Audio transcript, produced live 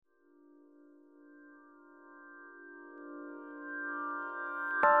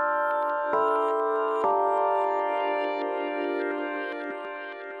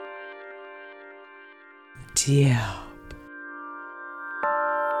dip.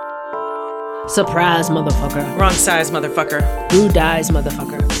 Surprise, motherfucker. Wrong size, motherfucker. Who dies,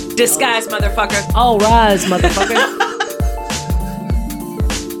 motherfucker? Disguise, motherfucker. All rise, motherfucker.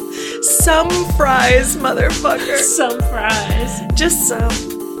 Some fries, motherfucker. Some fries. Just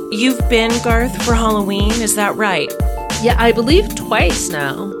some. You've been, Garth, for Halloween, is that right? Yeah, I believe twice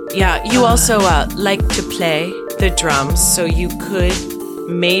now. Yeah, you also like to play the drums, so you could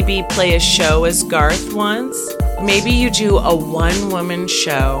maybe play a show as Garth once. Maybe you do a one-woman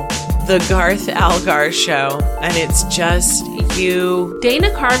show, the Garth Algar show, and it's just you. Dana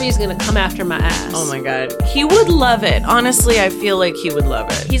Carvey is going to come after my ass. Oh my God. He would love it. Honestly, I feel like he would love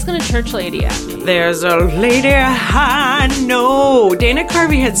it. He's going to church lady at me. There's a lady I know. Dana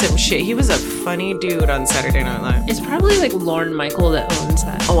Carvey had some shit. He was a funny dude on Saturday Night Live. It's probably like Lorne Michael that owns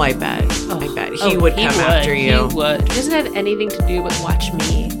that. Oh, I bet. I bet. He would come after you. He would. It doesn't have anything to do with Watch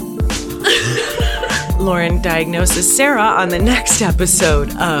Me. Lauren diagnoses Sarah on the next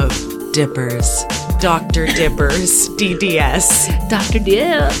episode of Dippers. Dr. Dippers. DDS. Dr.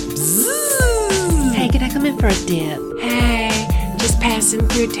 Dip. Hey, can I come in for a dip? Hey, just passing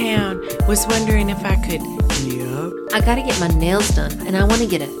through town. Was wondering if I could dip. I gotta get my nails done, and I want to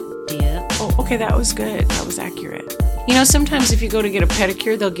get a dip. Oh, okay, that was good. That was accurate. You know, sometimes if you go to get a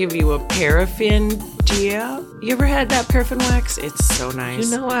pedicure, they'll give you a paraffin dip. You ever had that paraffin wax? It's so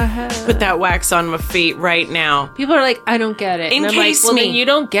nice. You know I have. Put that wax on my feet right now. People are like, I don't get it. Encase well, me. then you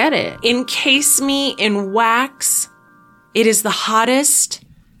don't get it. Encase me in wax. It is the hottest,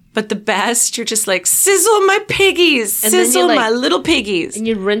 but the best. You're just like, sizzle my piggies. And sizzle like, my little piggies. And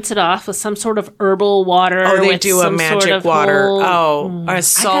you rinse it off with some sort of herbal water. Oh, they with do a some magic sort of water. whole, Or a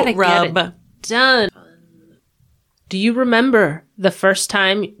salt rub. Done. Do you remember the first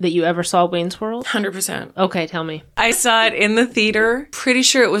time that you ever saw Wayne's World? 100%. Okay, tell me. I saw it in the theater. Pretty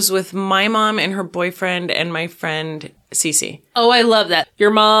sure it was with my mom and her boyfriend and my friend Cece. Oh, I love that.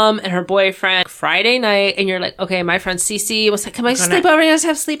 Your mom and her boyfriend Friday night, and you're like, okay, my friend Cece was like, can I sleep over? Let's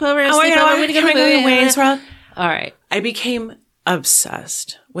have sleepover. Oh, sleep over. Can I go to Wayne's World? All right. I became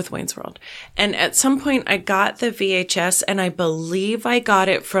obsessed with Wayne's World. And at some point I got the VHS, and I believe I got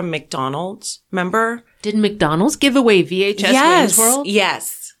it from McDonald's. Remember? Did McDonald's give away VHS Wayne's World?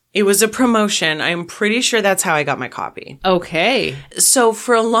 Yes. It was a promotion. I'm pretty sure that's how I got my copy. Okay. So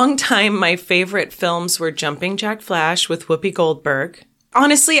for a long time, my favorite films were Jumping Jack Flash with Whoopi Goldberg.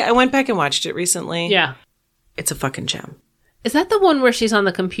 Honestly, I went back and watched it recently. Yeah. It's a fucking gem. Is that the one where she's on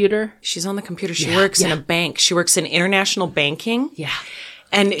the computer? She's on the computer. She works in a bank. She works in international banking. Yeah.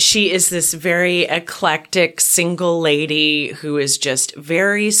 And she is this very eclectic single lady who is just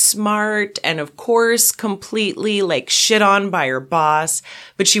very smart and, of course, completely like shit on by her boss.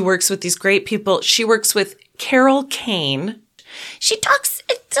 But she works with these great people. She works with Carol Kane. She talks,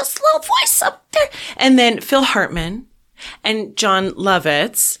 it's this little voice up there. And then Phil Hartman and John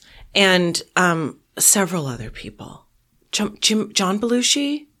Lovitz and several other people. John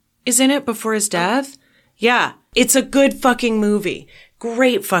Belushi is in it before his death. Yeah. It's a good fucking movie.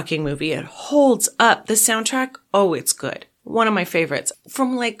 Great fucking movie. It holds up. The soundtrack, oh, it's good. One of my favorites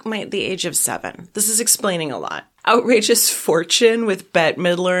from like the age of 7. This is explaining a lot. Outrageous Fortune with Bette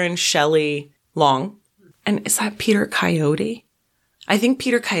Midler and Shelley Long. And is that Peter Coyote? I think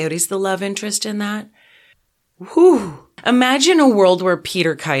Peter Coyote's the love interest in that. Whew. Imagine a world where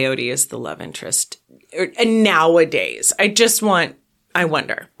Peter Coyote is the love interest. And nowadays, I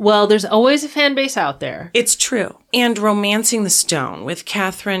wonder. Well, there's always a fan base out there. It's true. And Romancing the Stone with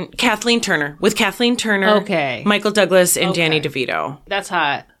Kathleen Turner. With Kathleen Turner. Okay. Michael Douglas and Danny DeVito. That's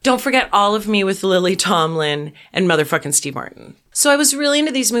hot. Don't forget All of Me with Lily Tomlin and motherfucking Steve Martin. So I was really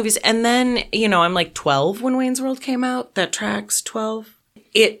into these movies. And then, I'm like 12 when Wayne's World came out. That tracks 12.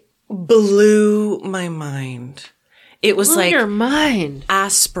 It blew my mind. It was like your mind.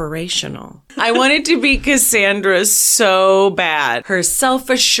 Aspirational. I wanted to be Cassandra so bad. Her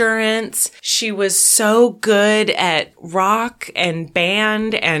self-assurance. She was so good at rock and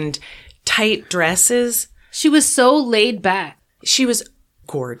band and tight dresses. She was so laid back. She was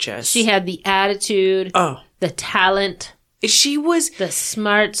gorgeous. She had the attitude. Oh. The talent. She was. The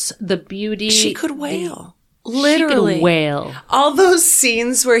smarts. The beauty. She could wail. Literally. She could wail. All those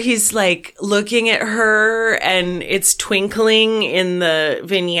scenes where he's like looking at her and it's twinkling in the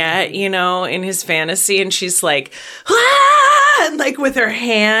vignette, in his fantasy. And she's like, ah! And like with her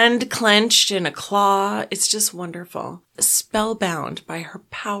hand clenched in a claw. It's just wonderful. Spellbound by her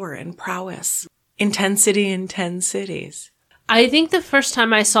power and prowess. Intensity in 10 cities. I think the first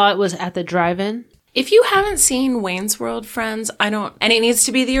time I saw it was at the drive-in. If you haven't seen Wayne's World, friends, and it needs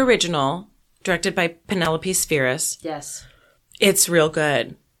to be the original. Directed by Penelope Speeris. Yes. It's real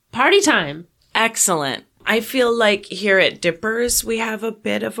good. Party time. Excellent. I feel like here at Dippers, we have a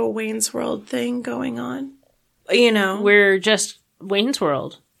bit of a Wayne's World thing going on. You know? We're just Wayne's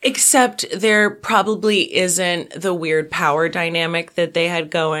World. Except there probably isn't the weird power dynamic that they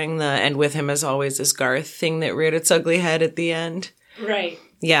had going, and with him as always this Garth thing that reared its ugly head at the end. Right.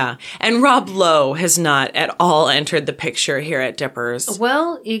 Yeah. And Rob Lowe has not at all entered the picture here at Dippers.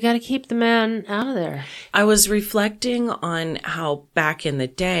 Well, you got to keep the man out of there. I was reflecting on how back in the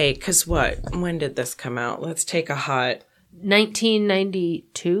day, because when did this come out? Let's take a hot...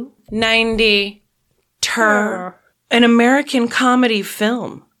 1992? 90. An American comedy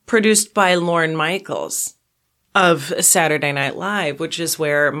film produced by Lorne Michaels of Saturday Night Live, which is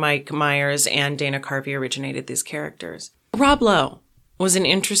where Mike Meyers and Dana Carvey originated these characters. Rob Lowe was an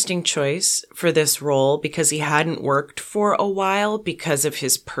interesting choice for this role because he hadn't worked for a while because of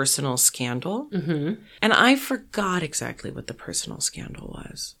his personal scandal. Mm-hmm. And I forgot exactly what the personal scandal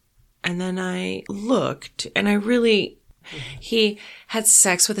was. And then I looked and he had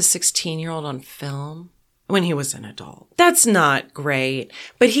sex with a 16-year-old on film when he was an adult. That's not great.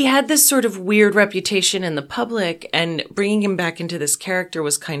 But he had this sort of weird reputation in the public, and bringing him back into this character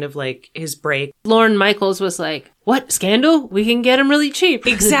was kind of like his break. Lorne Michaels was like, what, scandal? We can get him really cheap.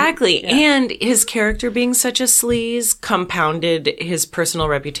 Exactly. Yeah. And his character being such a sleaze compounded his personal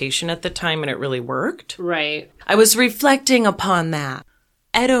reputation at the time, and it really worked. Right. I was reflecting upon that.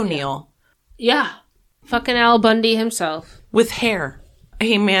 Ed O'Neill. Yeah. Fucking Al Bundy himself. With hair.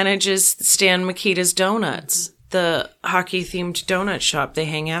 He manages Stan Mikita's Donuts, the hockey-themed donut shop they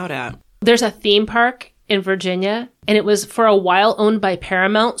hang out at. There's a theme park in Virginia, and it was for a while owned by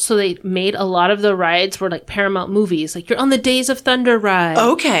Paramount, so they made a lot of the rides were like Paramount movies. Like, you're on the Days of Thunder ride.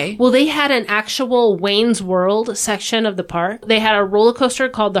 Okay. Well, they had an actual Wayne's World section of the park. They had a roller coaster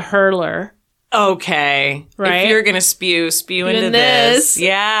called the Hurler. Okay. Right? If you're going to spew into this.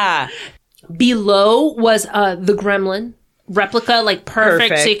 Yeah. Below was the Gremlin. Replica, like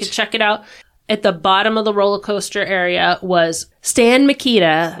perfect, so you could check it out. At the bottom of the roller coaster area was Stan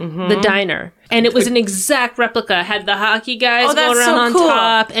Mikita, the diner. And it was an exact replica. Had the hockey guys going around on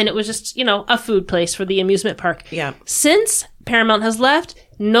top. And it was just, a food place for the amusement park. Yeah. Since Paramount has left,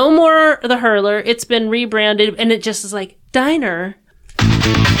 no more the Hurler. It's been rebranded. And it just is like, diner.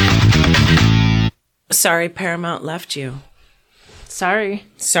 Sorry, Paramount left you. Sorry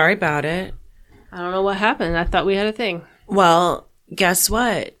about it. I don't know what happened. I thought we had a thing. Well, guess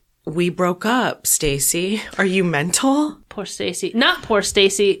what? We broke up, Stacy. Are you mental? Poor Stacy. Not poor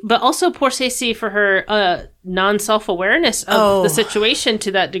Stacy, but also poor Stacy for her non-self-awareness of the situation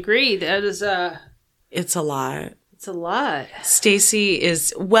to that degree. That is It's a lot. It's a lot. Stacy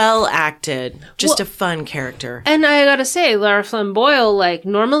is well acted. Just a fun character. And I gotta say, Lara Flynn Boyle, like,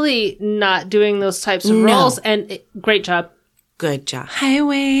 normally not doing those types of roles. And great job. Good job. Hi,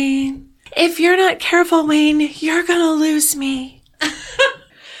 Wayne. If you're not careful, Wayne, you're gonna lose me.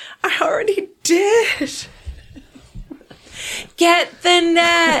 I already did. Get the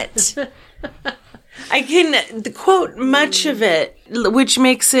net. I can quote much of it, which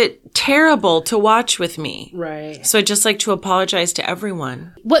makes it terrible to watch with me. Right. So I'd just like to apologize to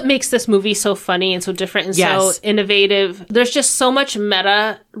everyone. What makes this movie so funny and so different and so innovative? There's just so much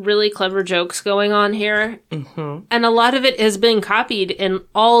meta, really clever jokes going on here. Mm-hmm. And a lot of it has been copied in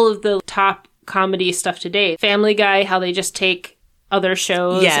all of the top comedy stuff today. Family Guy, how they just take other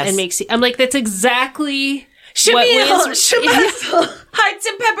shows and make... I'm like, that's exactly... Heights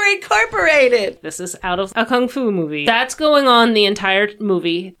and Pepper Incorporated. This is out of a kung fu movie. That's going on the entire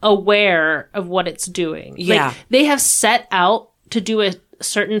movie, aware of what it's doing. Yeah. Like, they have set out to do a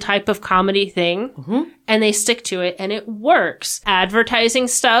certain type of comedy thing, and they stick to it, and it works. Advertising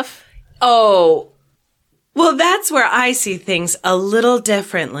stuff. Oh, well, that's where I see things a little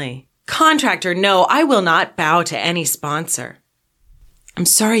differently. Contractor, no, I will not bow to any sponsor. I'm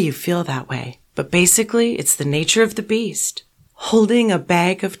sorry you feel that way. But basically, it's the nature of the beast. Holding a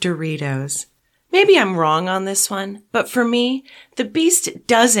bag of Doritos. Maybe I'm wrong on this one, but for me, the beast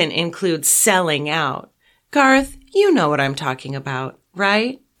doesn't include selling out. Garth, you know what I'm talking about,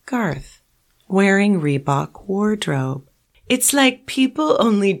 right? Garth, wearing Reebok wardrobe. It's like people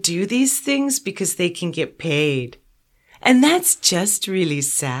only do these things because they can get paid. And that's just really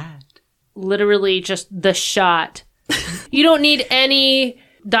sad. Literally just the shot. You don't need any...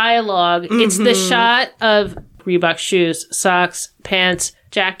 dialogue. It's the shot of Reebok shoes, socks, pants,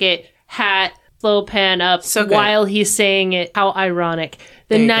 jacket, hat, slow pan up while he's saying it. How ironic.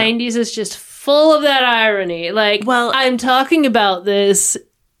 The 90s is just full of that irony. Like, well, I'm talking about this.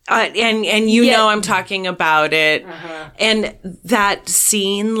 And you know I'm talking about it. And that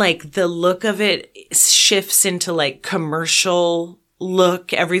scene, like, the look of it shifts into, like, commercial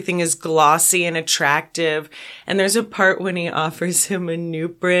look. Everything is glossy and attractive. And there's a part when he offers him a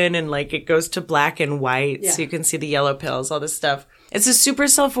Nuprin and like it goes to black and white. So you can see the yellow pills, all this stuff. It's a super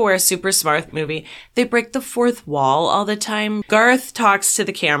self-aware, super smart movie. They break the fourth wall all the time. Garth talks to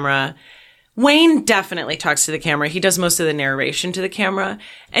the camera. Wayne definitely talks to the camera. He does most of the narration to the camera.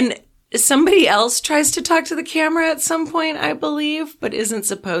 And somebody else tries to talk to the camera at some point, I believe, but isn't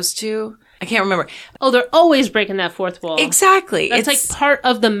supposed to. I can't remember. Oh, they're always breaking that fourth wall. Exactly. That's like part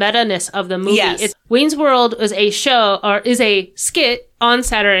of the meta-ness of the movie. Yes. Wayne's World is a show, or is a skit on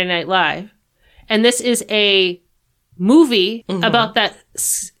Saturday Night Live. And this is a movie about that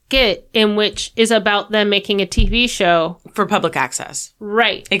skit in which is about them making a TV show. For public access.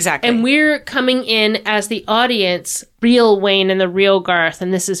 Right. Exactly. And we're coming in as the audience, real Wayne and the real Garth.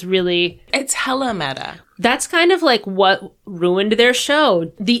 And this is really... It's hella meta. That's kind of like what ruined their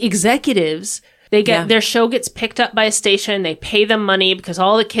show. The executives, they get their show gets picked up by a station. They pay them money because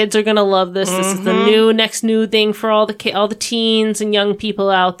all the kids are going to love this. This is the next new thing for all the teens and young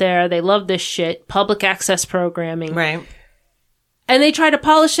people out there. They love this shit. Public access programming. Right. And they try to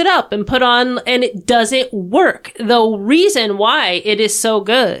polish it up and put on, and it doesn't work. The reason why it is so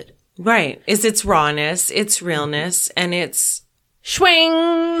good. Right. Is its rawness, its realness, and its...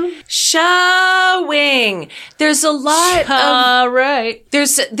 Schwing! Showing! There's a lot of... Right.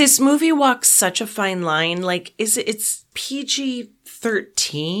 This movie walks such a fine line. Like, it's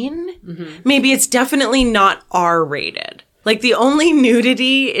PG-13? Maybe it's definitely not R-rated. Like, the only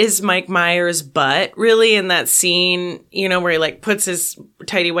nudity is Mike Meyers' butt, really, in that scene, you know, where he, like, puts his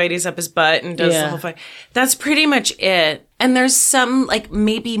tighty whities up his butt and does the whole thing. That's pretty much it. And there's some, like,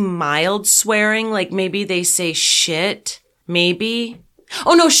 maybe mild swearing, like, maybe they say shit. Maybe.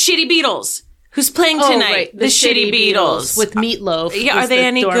 Oh, no, Shitty Beatles. Who's playing tonight? Right. The Shitty Beatles. With Meatloaf. Yeah, are they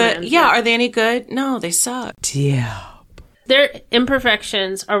any good? Yeah, are they any good? No, they suck. Yeah. Their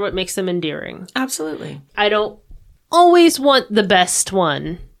imperfections are what makes them endearing. Absolutely. I don't always want the best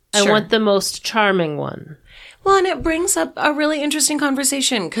one. Sure. I want the most charming one. Well, and it brings up a really interesting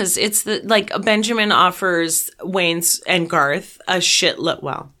conversation because it's Benjamin offers Wayne's and Garth a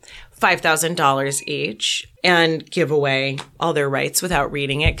 $5,000 each and give away all their rights without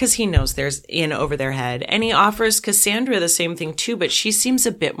reading it because he knows there's in over their head. And he offers Cassandra the same thing too, but she seems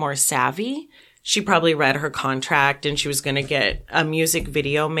a bit more savvy. She probably read her contract and she was going to get a music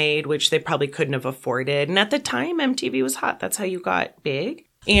video made, which they probably couldn't have afforded. And at the time, MTV was hot. That's how you got big.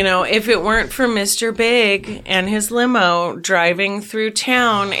 You know, if it weren't for Mr. Big and his limo driving through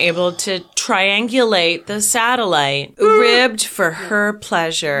town, able to triangulate the satellite, ribbed for her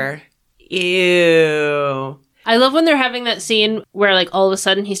pleasure. Ew. I love when they're having that scene where, like, all of a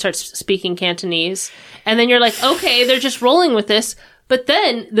sudden he starts speaking Cantonese. And then you're like, okay, they're just rolling with this. But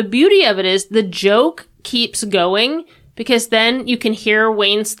then the beauty of it is the joke keeps going because then you can hear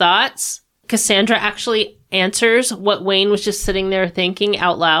Wayne's thoughts. Cassandra actually answers what Wayne was just sitting there thinking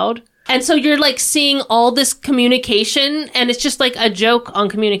out loud. And so you're like seeing all this communication and it's just like a joke on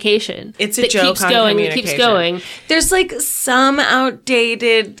communication. It's a joke on communication. It keeps going. There's like some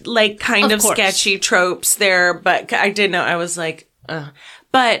outdated, like kind of sketchy tropes there, but I did know, I was like,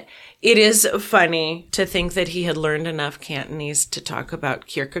 but it is funny to think that he had learned enough Cantonese to talk about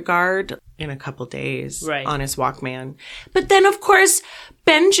Kierkegaard in a couple days on his Walkman. But then, of course,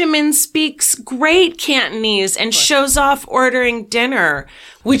 Benjamin speaks great Cantonese and shows off ordering dinner,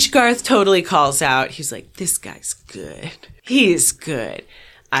 which Garth totally calls out. He's like, this guy's good. He's good.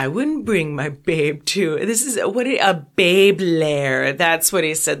 I wouldn't bring my babe to this is a babe lair. That's what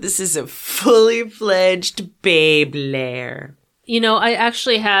he said. This is a fully fledged babe lair. You know, I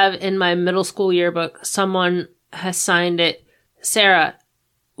actually have in my middle school yearbook, someone has signed it. Sarah,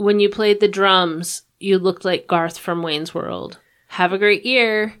 when you played the drums, you looked like Garth from Wayne's World. Have a great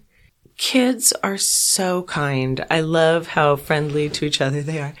year. Kids are so kind. I love how friendly to each other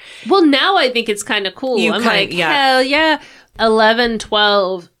they are. Well, now I think it's kind of cool. I'm like, hell yeah. 11,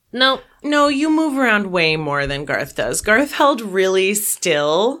 12. No, you move around way more than Garth does. Garth held really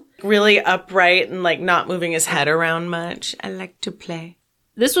still, really upright and like not moving his head around much. I like to play.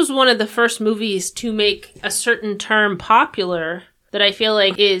 This was one of the first movies to make a certain term popular that I feel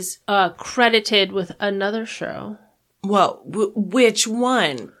like is credited with another show. Well, which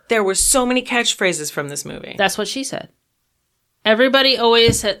one? There were so many catchphrases from this movie. That's what she said. Everybody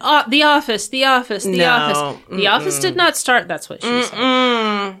always said, "Oh, The Office, The Office, The Office." The Office did not start. That's what she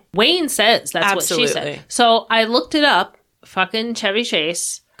said. Wayne says that's what she said. So I looked it up. Fucking Chevy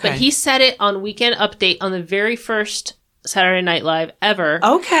Chase. Okay. But he said it on Weekend Update on the very first Saturday Night Live ever.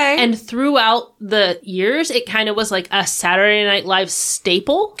 Okay. And throughout the years, it kind of was like a Saturday Night Live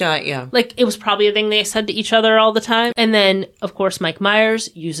staple. Got ya. Like, it was probably a thing they said to each other all the time. And then, of course, Mike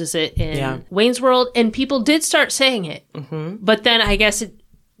Meyers uses it in Wayne's World, and people did start saying it. Mm-hmm. But then I guess it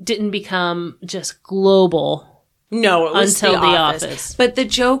didn't become just global. No, it was until The Office. But the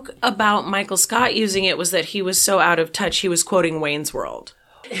joke about Michael Scott using it was that he was so out of touch, he was quoting Wayne's World.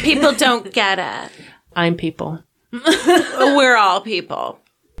 People don't get it. I'm people. We're all people.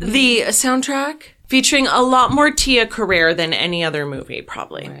 The soundtrack featuring a lot more Tia Carrere than any other movie,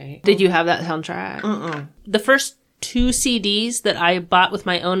 probably. Right. Did you have that soundtrack? Mm-mm. The first 2 CDs that I bought with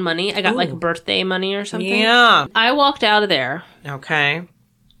my own money, I got like birthday money or something. Yeah. I walked out of there. Okay.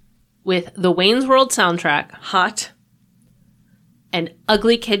 With the Wayne's World soundtrack. Hot. And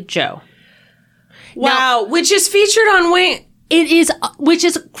Ugly Kid Joe. Wow. Now, which is featured on Wayne... It is, which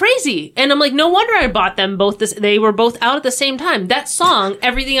is crazy. And I'm like, no wonder I bought them both. They were both out at the same time. That song,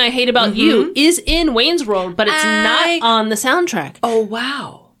 Everything I Hate About You, is in Wayne's World, but it's not on the soundtrack. Oh,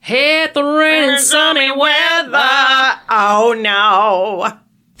 wow. Hate the rain and sunny weather. Oh, no.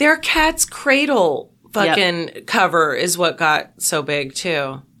 Their Cat's Cradle fucking cover is what got so big,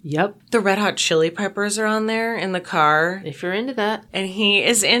 too. Yep. The Red Hot Chili Peppers are on there in the car. If you're into that. And he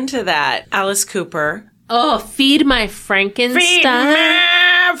is into that. Alice Cooper. Oh, Feed My Frankenstein. Feed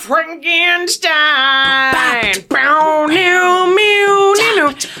my Frankenstein.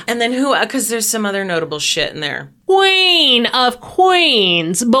 And then who? Because there's some other notable shit in there. Queen of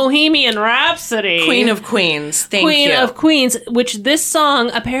Queens. Bohemian Rhapsody. Queen of Queens. Thank you. Queen of Queens, which this song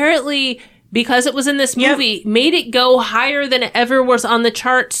apparently... because it was in this movie, made it go higher than it ever was on the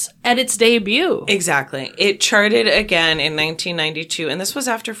charts at its debut. Exactly. It charted again in 1992, and this was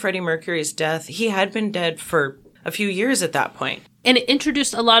after Freddie Mercury's death. He had been dead for a few years at that point. And it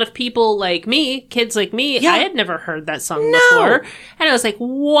introduced a lot of people like me, kids like me. Yeah. I had never heard that song before. And I was like,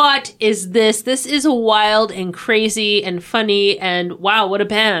 what is this? This is wild and crazy and funny, and wow, what a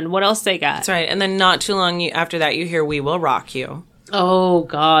band. What else they got? That's right. And then not too long after that, you hear We Will Rock You. Oh,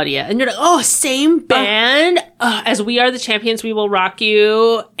 God, yeah. And you're like, oh, same band as We Are the Champions, We Will Rock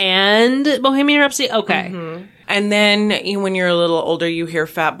You, and Bohemian Rhapsody. Okay. Mm-hmm. And then when you're a little older, you hear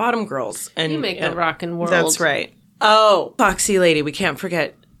Fat Bottom Girls. And you make the rockin' world. That's right. Oh, Foxy Lady. We can't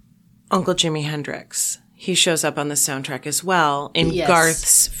forget Uncle Jimi Hendrix. He shows up on the soundtrack as well in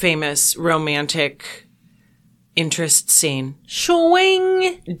Garth's famous romantic interest scene.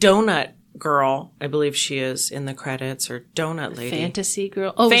 Showing Donut Girl, I believe she is in the credits, or Donut Lady. Fantasy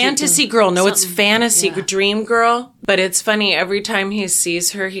Girl. Oh, Fantasy Girl. No, it's Fantasy Dream Girl. But it's funny, every time he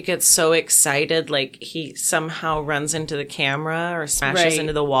sees her, he gets so excited, like he somehow runs into the camera or smashes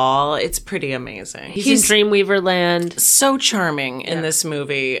into the wall. It's pretty amazing. He's in Dreamweaver land. So charming in this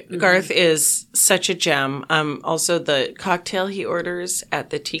movie. Mm-hmm. Garth is such a gem. Also, the cocktail he orders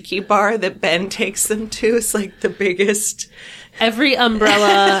at the tiki bar that Ben takes them to is like the biggest... Every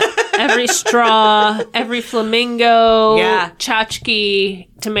umbrella, every straw, every flamingo, tchotchke,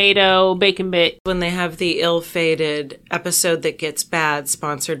 tomato, bacon bit. When they have the ill-fated episode that gets bad,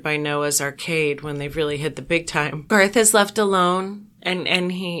 sponsored by Noah's Arcade, when they've really hit the big time. Garth is left alone,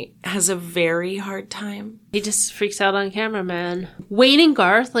 and he has a very hard time. He just freaks out on camera, man. Wayne and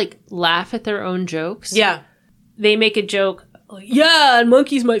Garth, laugh at their own jokes. Yeah. They make a joke. And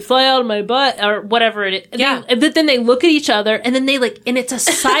monkeys might fly out of my butt, or whatever it is. But then they look at each other, and then they and it's a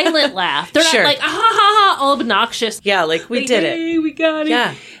silent laugh. They're not like, ah, ha, ha, ha, all obnoxious. Yeah, we did it. Hey, we got it.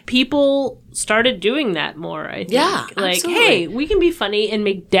 Yeah. People started doing that more, I think. Yeah, absolutely. Hey, we can be funny and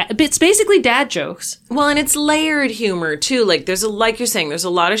make it's basically dad jokes. Well, and it's layered humor, too. There's like you're saying, there's a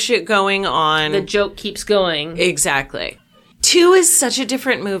lot of shit going on. The joke keeps going. Exactly. 2 is such a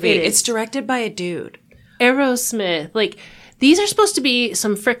different movie. It's directed by a dude. Aerosmith. These are supposed to be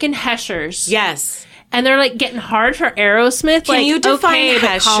some frickin' heshers. Yes. And they're getting hard for Aerosmith. Can you define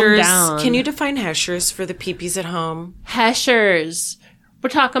heshers? Can you define heshers for the peepees at home? Heshers.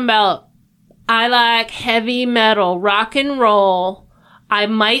 We're talking about, I like heavy metal, rock and roll. I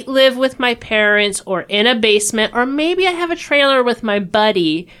might live with my parents or in a basement, or maybe I have a trailer with my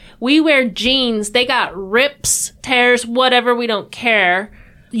buddy. We wear jeans. They got rips, tears, whatever. We don't care.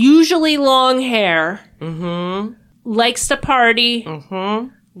 Usually long hair. Mm-hmm. Likes to party,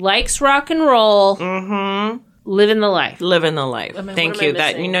 likes rock and roll, living the life. Living the life. Thank you.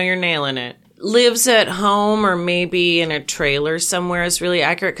 That you're nailing it. Lives at home or maybe in a trailer somewhere is really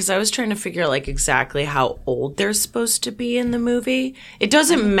accurate, because I was trying to figure out exactly how old they're supposed to be in the movie. It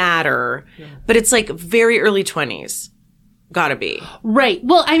doesn't matter, but it's very early 20s. Gotta be. Right.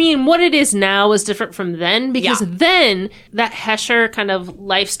 Well, I mean, what it is now is different from then, because then that Hesher kind of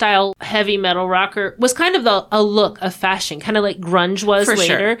lifestyle heavy metal rocker was kind of a look, a fashion, kind of like grunge was later.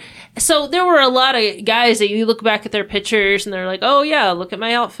 Sure. So there were a lot of guys that you look back at their pictures and they're like, oh yeah, look at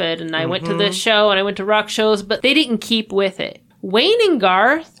my outfit. And I went to this show and I went to rock shows, but they didn't keep with it. Wayne and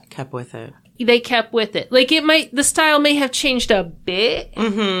Garth kept with it. They kept with it. Like the style may have changed a bit,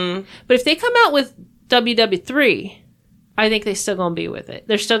 but if they come out with WW3, I think they're still going to be with it.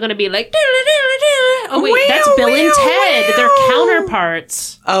 They're still going to be like, oh wait, that's Bill and Ted. They're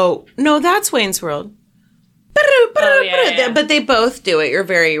counterparts. Oh, no, that's Wayne's World. But they both do it. You're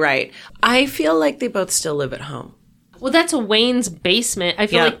very right. I feel like they both still live at home. Well, that's Wayne's basement. I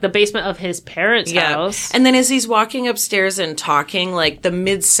feel like the basement of his parents' house. And then as he's walking upstairs and talking, like the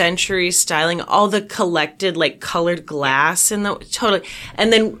mid-century styling, all the collected, like colored glass in the totally.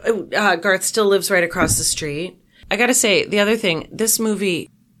 And then Garth still lives right across the street. I gotta say, the other thing, this movie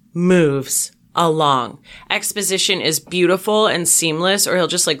moves along. Exposition is beautiful and seamless, or he'll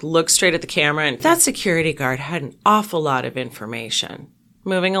just like look straight at the camera, and that security guard had an awful lot of information.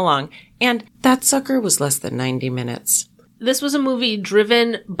 Moving along. And that sucker was less than 90 minutes. This was a movie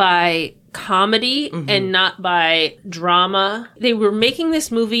driven by comedy and not by drama. They were making this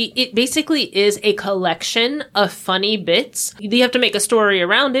movie. It basically is a collection of funny bits. You have to make a story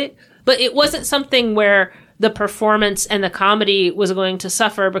around it, but it wasn't something where the performance and the comedy was going to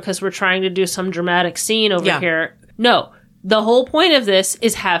suffer because we're trying to do some dramatic scene over here. No. The whole point of this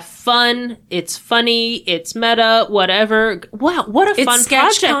is have fun. It's funny. It's meta, whatever. Wow, what a fun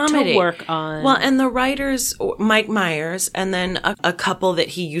project comedy to work on. Well, and the writers, Mike Meyers, and then a couple that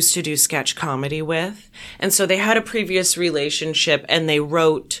he used to do sketch comedy with. And so they had a previous relationship and they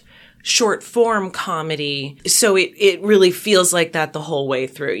wrote short form comedy. So it really feels like that the whole way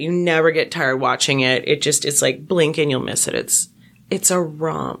through. You never get tired watching it. It's like blink and you'll miss it. It's a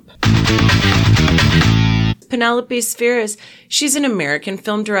romp. Penelope Speeris, she's an American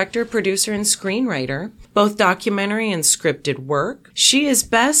film director, producer, and screenwriter, both documentary and scripted work. She is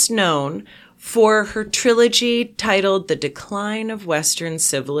best known for her trilogy titled The Decline of Western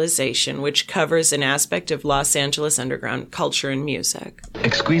Civilization, which covers an aspect of Los Angeles underground culture and music.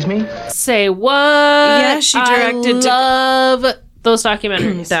 Excuse me? Say what? Yeah, she directed... I love those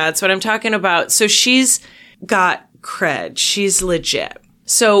documentaries. That's what I'm talking about. So she's got cred. She's legit.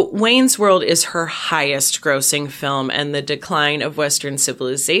 So Wayne's World is her highest grossing film, and The Decline of Western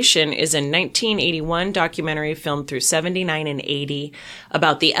Civilization is a 1981 documentary filmed through 79 and 80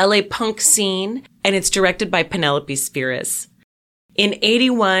 about the LA punk scene, and it's directed by Penelope Speeris. In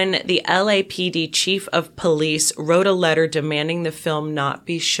 81, the LAPD chief of police wrote a letter demanding the film not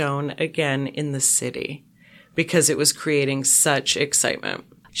be shown again in the city because it was creating such excitement.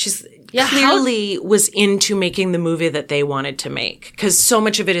 She's clearly was into making the movie that they wanted to make because so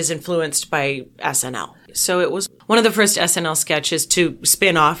much of it is influenced by SNL. So it was one of the first SNL sketches to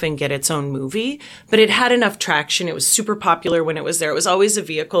spin off and get its own movie, but it had enough traction. It was super popular when it was there. It was always a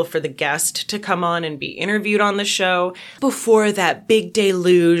vehicle for the guest to come on and be interviewed on the show before that big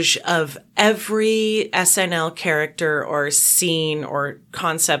deluge of every SNL character or scene or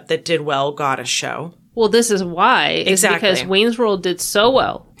concept that did well got a show. Well, this is why. Exactly. Because Wayne's World did so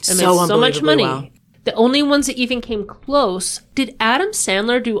well. It made so much money. Well. The only ones that even came close, did Adam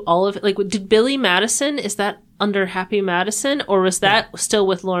Sandler do all of it? Like, did Billy Madison, is that under Happy Madison? Or was that still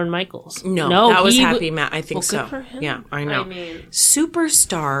with Lorne Michaels? No, that was Happy Madison. I think so. Good for him. Yeah, I know. I mean,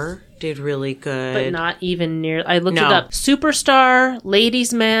 Superstar did really good. But not even near. I looked it up. Superstar,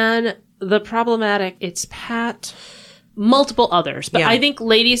 Ladies Man, The Problematic, It's Pat. Multiple others. But I think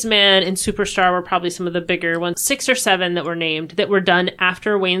Ladies Man and Superstar were probably some of the bigger ones. 6 or 7 that were named that were done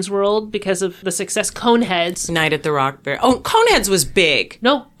after Wayne's World because of the success. Coneheads. Night at the Roxbury. Oh, Coneheads was big.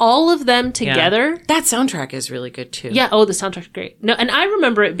 No, all of them together. Yeah. That soundtrack is really good too. Yeah, the soundtrack's great. No, and I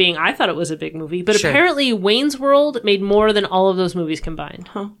remember it being, I thought it was a big movie, but apparently Wayne's World made more than all of those movies combined.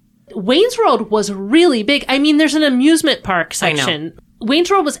 Huh. Wayne's World was really big. I mean, there's an amusement park section. I know.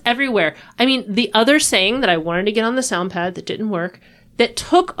 Wayne's World was everywhere. I mean, the other saying that I wanted to get on the sound pad that didn't work, that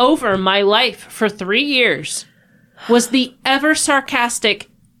took over my life for 3 years, was the ever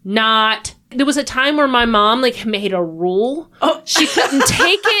sarcastic not. There was a time where my mom made a rule. Oh, she couldn't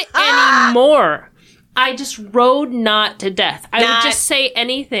take it anymore. I just rode not to death. I would just say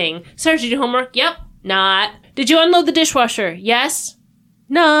anything. Sarah, did you do homework? Yep. Not. Did you unload the dishwasher? Yes.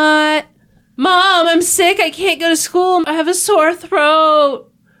 Not. Mom, I'm sick. I can't go to school. I have a sore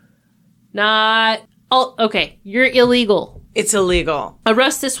throat. Okay, you're illegal. It's illegal.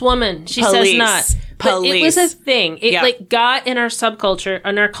 Arrest this woman. She Police. says not. But it was a thing. It got in our subculture,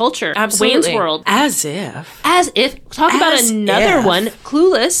 in our culture. Absolutely. Wayne's World. As if. Talk about another one.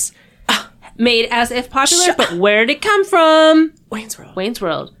 Clueless. Made as if popular, but where did it come from? Wayne's World. Wayne's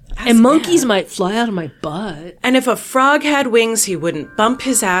World. And monkeys might fly out of my butt. And if a frog had wings, he wouldn't bump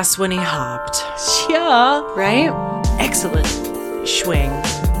his ass when he hopped. Yeah. Right? Excellent. Schwing.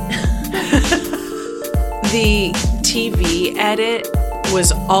 The TV edit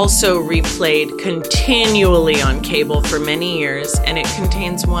was also replayed continually on cable for many years, and it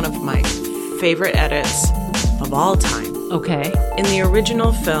contains one of my favorite edits of all time. Okay. In the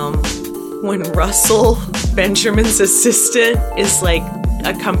original film, when Russell, Benjamin's assistant, is like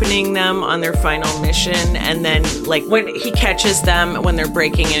accompanying them on their final mission, and then like when he catches them when they're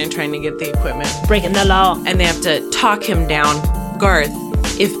breaking in and trying to get the equipment, breaking the law, and they have to talk him down. Garth,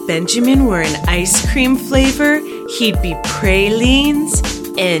 if Benjamin were an ice cream flavor, he'd be pralines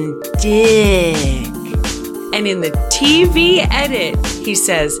and dick. And in the TV edit, he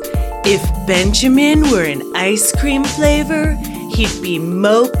says, if Benjamin were an ice cream flavor, he'd be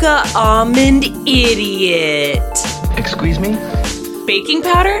mocha almond idiot. Excuse me? Baking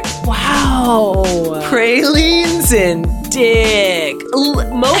powder? Wow. Pralines and dick.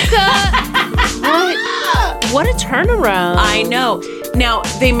 Mocha? What a turnaround. I know. Now,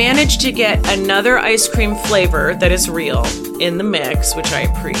 they managed to get another ice cream flavor that is real in the mix, which I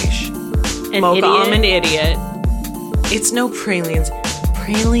appreciate. Mocha almond idiot. It's no pralines.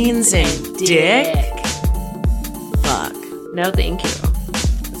 Pralines and dick? Fuck. No, thank you.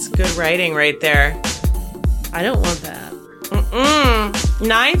 That's good writing right there. I don't want that.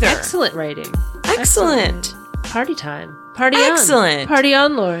 Neither. Excellent writing. Excellent. Party time. Party Excellent. on. Party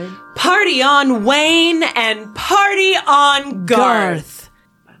on, Lauren. Party on, Wayne, and party on, Garth.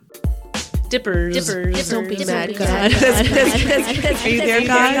 Dippers. Don't be mad, God. Are you there,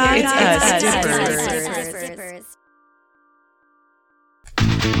 God? It's us, Dippers.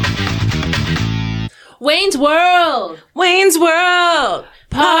 Wayne's World. Wayne's World.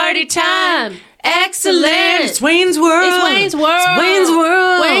 Party time. Excellent. It's Wayne's World. It's Wayne's World. It's Wayne's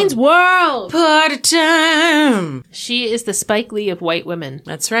World. Wayne's World. Party time. She is the Spike Lee of white women.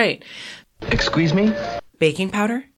 That's right. Excuse me? Baking powder?